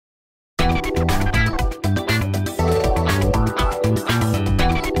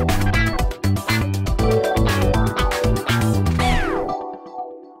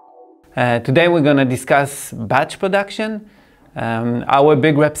Today we're going to discuss batch production. Our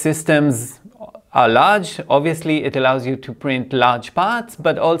BigRep systems are large. Obviously, it allows you to print large parts,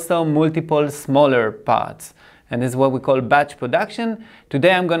 but also multiple smaller parts. And this is what we call batch production.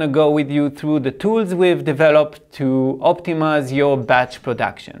 Today I'm going to go with you through the tools we've developed to optimize your batch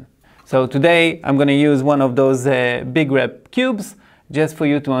production. So today I'm going to use one of those BigRep cubes just for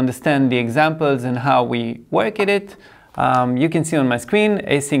you to understand the examples and how we work at it. You can see on my screen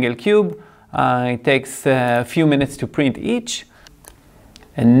a single cube. It takes a few minutes to print each.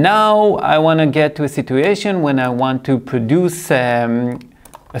 And now I want to get to a situation when I want to produce a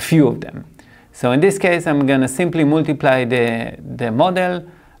few of them. So in this case, I'm going to simply multiply the model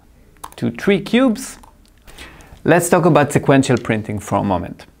to 3 cubes. Let's talk about sequential printing for a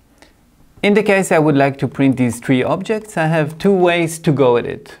moment. In the case I would like to print these 3 objects, I have 2 ways to go at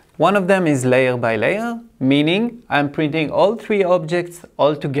it. One of them is layer by layer, meaning I'm printing all 3 objects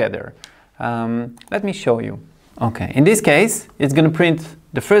all together. Let me show you. Okay, in this case, it's going to print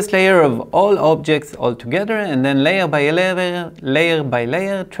the first layer of all objects all together, and then layer by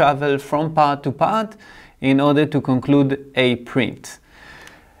layer, travel from part to part in order to conclude a print.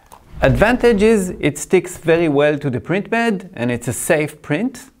 Advantage is it sticks very well to the print bed and it's a safe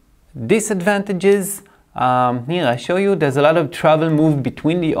print. Disadvantages, here I show you, there's a lot of travel move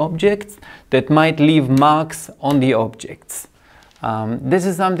between the objects that might leave marks on the objects. This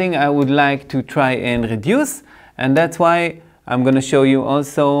is something I would like to try and reduce, and that's why I'm going to show you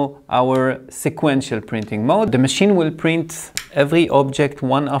also our sequential printing mode. The machine will print every object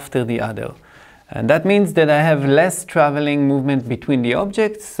one after the other. And that means that I have less traveling movement between the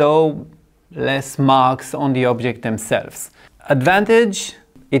objects, so less marks on the object themselves. Advantage,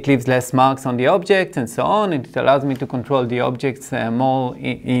 it leaves less marks on the object and so on. It allows me to control the objects more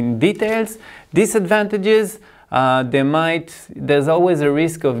in details. Disadvantages, there's always a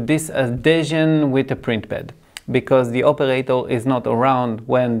risk of disadhesion with a print bed, because the operator is not around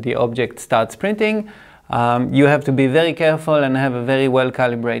when the object starts printing. You have to be very careful and have a very well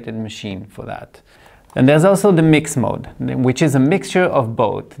calibrated machine for that. And there's also the mix mode, which is a mixture of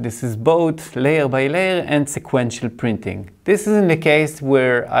both. This is both layer by layer and sequential printing. This is in the case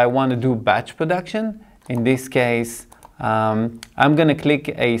where I want to do batch production. In this case, I'm going to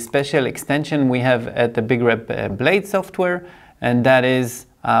click a special extension we have at the BigRep Blade software, and that is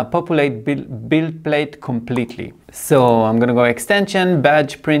populate build plate completely. So I'm going to go extension,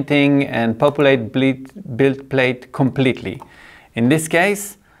 batch printing, and populate build plate completely. In this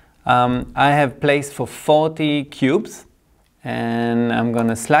case, I have placed for 40 cubes, and I'm going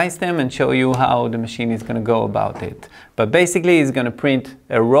to slice them and show you how the machine is going to go about it. But basically it's going to print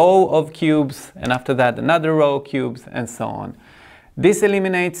a row of cubes, and after that another row of cubes, and so on. This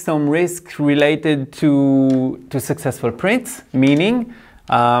eliminates some risk related to successful prints, meaning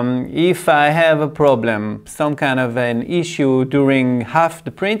if I have a problem, some kind of an issue during half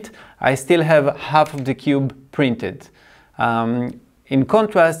the print, I still have half of the cube printed. In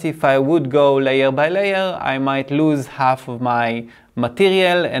contrast, if I would go layer by layer, I might lose half of my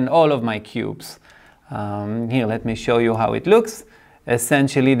material and all of my cubes. Here, let me show you how it looks.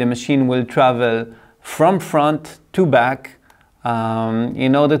 Essentially, the machine will travel from front to back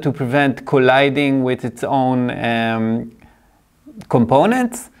in order to prevent colliding with its own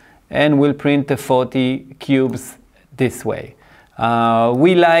components, and will print the 40 cubes this way.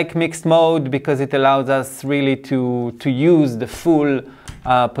 We like mixed mode because it allows us really to use the full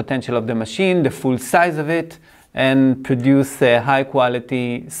potential of the machine, the full size of it, and produce high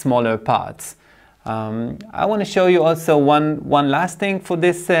quality smaller parts. I want to show you also one last thing for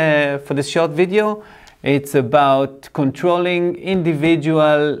this short video. It's about controlling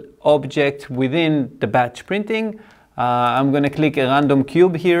individual objects within the batch printing. I'm going to click a random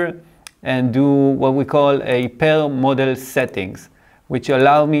cube here and do what we call a per model settings, which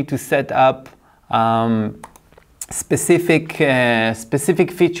allow me to set up specific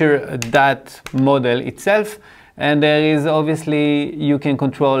feature that model itself. And there is obviously, you can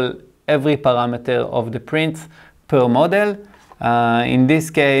control every parameter of the print per model. In this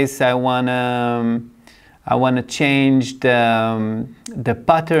case, I wanna change the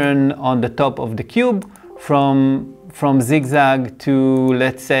pattern on the top of the cube from zigzag to,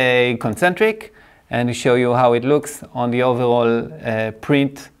 let's say, concentric, and to show you how it looks on the overall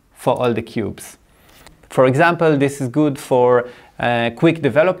print for all the cubes. For example, this is good for quick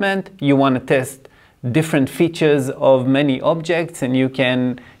development. You want to test different features of many objects, and you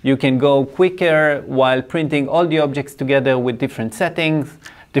can go quicker while printing all the objects together with different settings,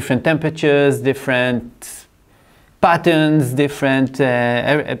 different temperatures, different patterns, different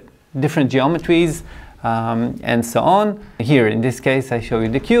geometries. and so on. Here in this case I show you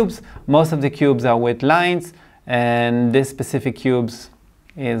the cubes. Most of the cubes are with lines, and this specific cubes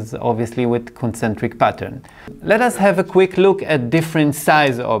is obviously with concentric pattern. Let us have a quick look at different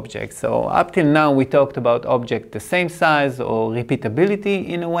size objects. So up till now we talked about objects the same size or repeatability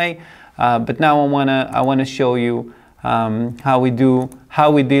in a way, but now I wanna show you how we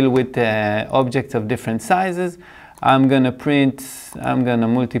deal with objects of different sizes. I'm gonna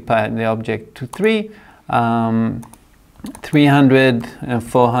multiply the object to 300 and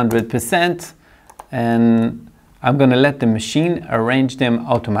 400%, and I'm going to let the machine arrange them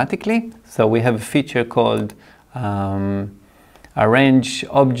automatically. So we have a feature called Arrange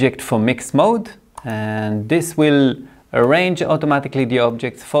Object for Mix Mode, and this will arrange automatically the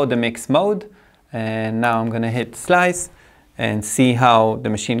objects for the mix mode. And now I'm going to hit slice and see how the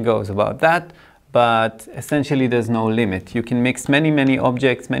machine goes about that. But essentially there's no limit. You can mix many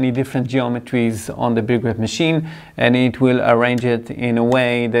objects, many different geometries on the BigRep machine, and it will arrange it in a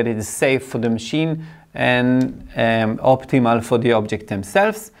way that is safe for the machine and optimal for the object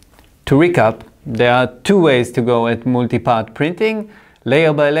themselves. To recap, there are two ways to go at multi-part printing: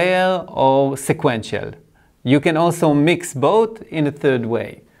 layer by layer or sequential. You can also mix both in a third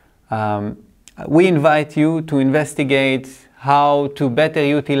way. We invite you to investigate how to better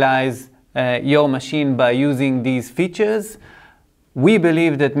utilize your machine by using these features. We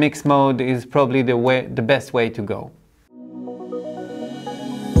believe that mix mode is probably the best way to go.